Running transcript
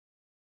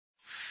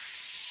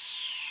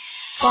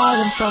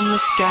Falling from the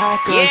sky,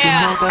 girl, you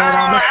know that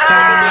I'm a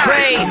star.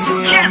 Crazed.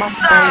 Come get on my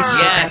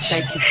spaceship, I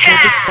take you to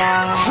the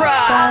stars.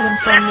 Falling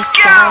from the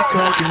sky,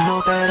 girl, you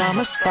know that I'm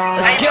a star.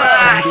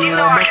 Come get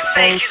on my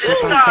spaceship,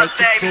 I take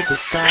you to the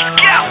stars.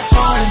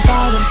 Falling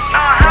from the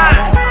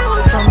sky,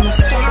 from the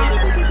sky.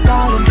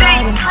 Falling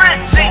from the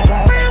sky,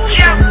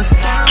 from the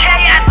sky.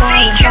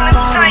 Falling from the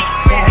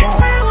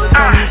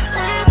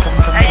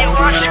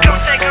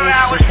sky,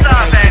 from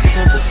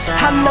the sky.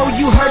 I know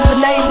you heard the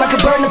name like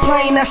a burning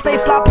plane. I stay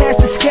fly past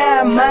the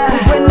sky, man.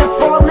 But when I'm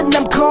falling,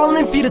 I'm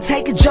calling for you to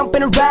take a jump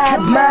and a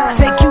ride, man.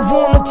 Take you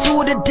on a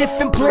tour to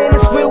different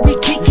planets where we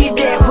kick it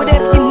at.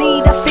 Whatever you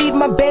need, I feed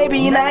my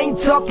baby, and I ain't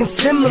talking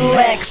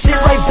Similac. Sit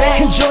right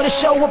back, enjoy the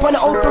show up on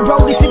the open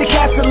road. You see the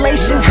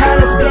constellation.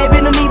 Honest,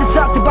 baby, no need to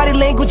talk. The body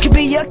language can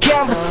be your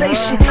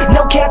conversation.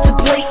 No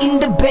contemplating,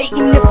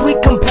 debating if we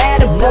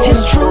compatible.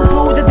 It's true,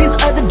 boo, that these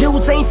other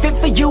dudes ain't fit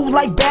for you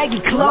like baggy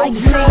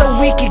clothes. So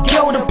we can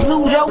go to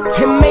Pluto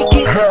and make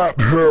it hot,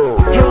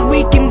 and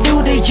we can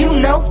do the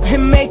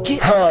and make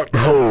it hot.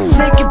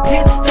 Take a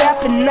pit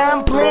stop and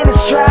 9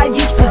 planets, try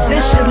each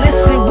position.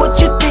 Listen, what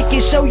you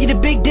thinking? Show you the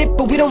Big Dip,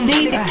 but we don't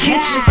need a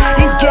kitchen.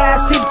 These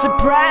guys seem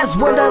surprised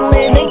when I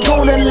land, ain't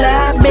gonna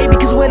lie. Maybe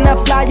cause when I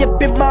fly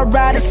up in my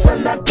ride, it's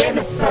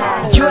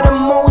unidentified. You're the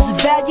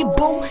most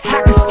valuable,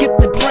 I can skip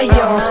the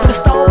playoffs. But the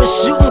star is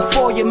shooting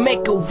for you,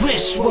 make a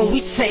wish when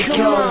we take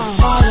off.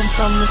 Falling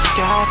from the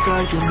sky,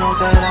 girl, you know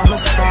that I'm a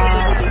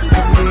star.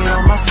 Come get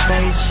on my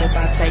spaceship,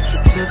 I take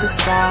you to the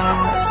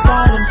stars.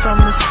 Falling from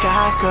the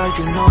sky, girl,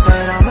 you know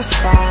that I'm a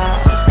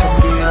star. Come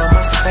get on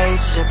my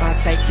spaceship, I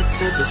take you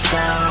to the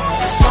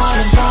stars.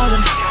 Falling,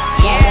 falling,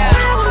 Yeah.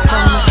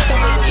 from the sky.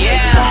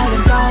 Yeah.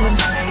 Falling, falling,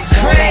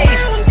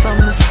 Crazed. from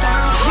the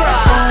sky.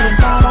 Falling,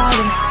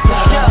 falling,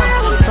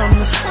 from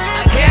the sky.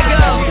 Here I go.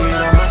 Come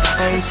get on my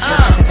spaceship,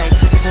 take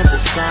you to the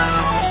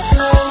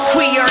stars.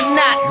 We are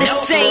not the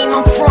same,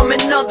 I'm from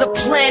another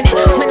planet.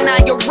 When I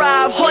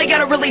arrive, all you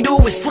gotta really do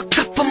is look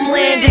up, I'm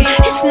landing.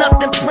 It's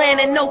nothing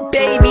planning, no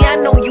baby, I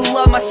know you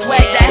love my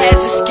swag. That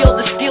has the skill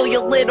to steal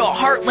your little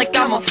heart like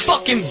I'm a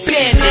fucking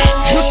bandit.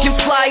 Looking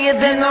flyer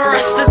than the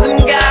rest of them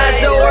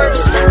guys. Or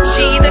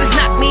Versace, that is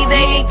not me,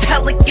 they ain't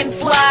Pelican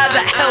fly.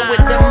 The hell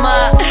with them,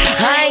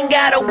 I ain't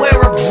gotta wear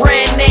a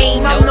brand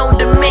name. I'm known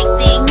to make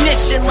the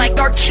ignition like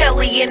R.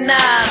 Kelly and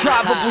I.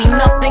 Probably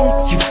nothing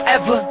you've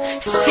ever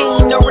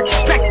seen or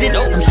expected.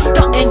 I'm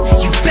stunting,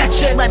 you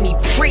betcha. Let me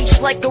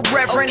preach like a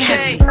reverend.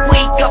 Heavy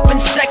wake up in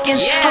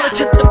seconds, I'll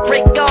attempt to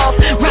break off.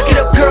 Rock it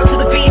up, girl, to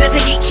the beat as I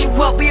heat you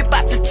up. We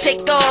about to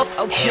take off.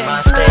 Okay.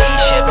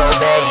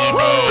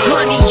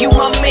 Honey, you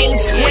my main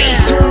squeeze.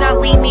 Do not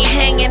leave me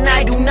hanging.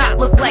 I do not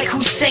look like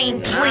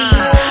Hussein,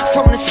 please.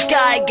 From the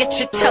sky, get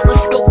your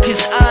telescope,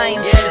 cause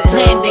I'm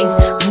landing.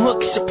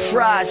 Look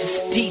surprised, it's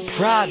deep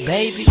pride,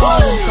 baby.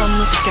 Falling from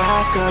the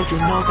sky, girl, you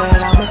know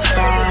that I'm a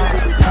star.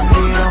 Come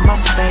get on my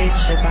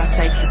spaceship, I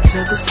take you to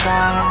the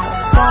stars.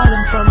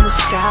 Falling from the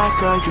sky,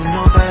 girl, you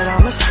know that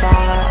I'm a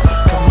star.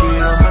 Come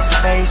get on my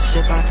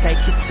spaceship, I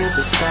take you to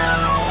the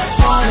stars.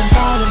 Falling,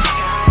 falling,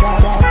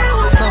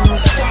 from the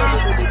sky.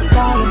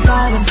 Falling,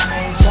 falling,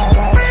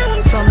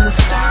 from the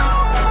sky.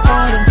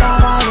 Falling,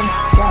 falling,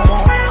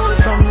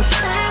 from the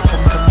sky.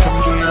 Come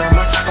get on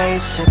my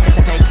spaceship,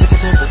 take you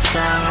to the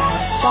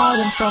stars.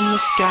 Falling from the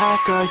sky,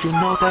 girl, you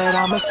know that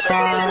I'm a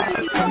star.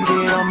 Come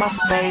get on my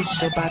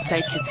spaceship, I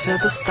take you to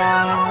the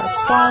stars.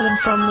 Falling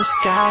from the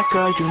sky,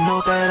 girl, you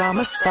know that I'm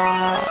a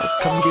star.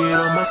 Come get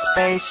on my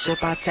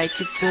spaceship, I take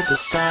you to the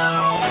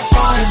stars.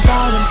 Falling,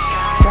 falling,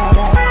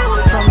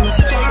 from the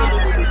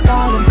sky.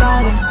 Falling,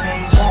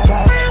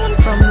 falling,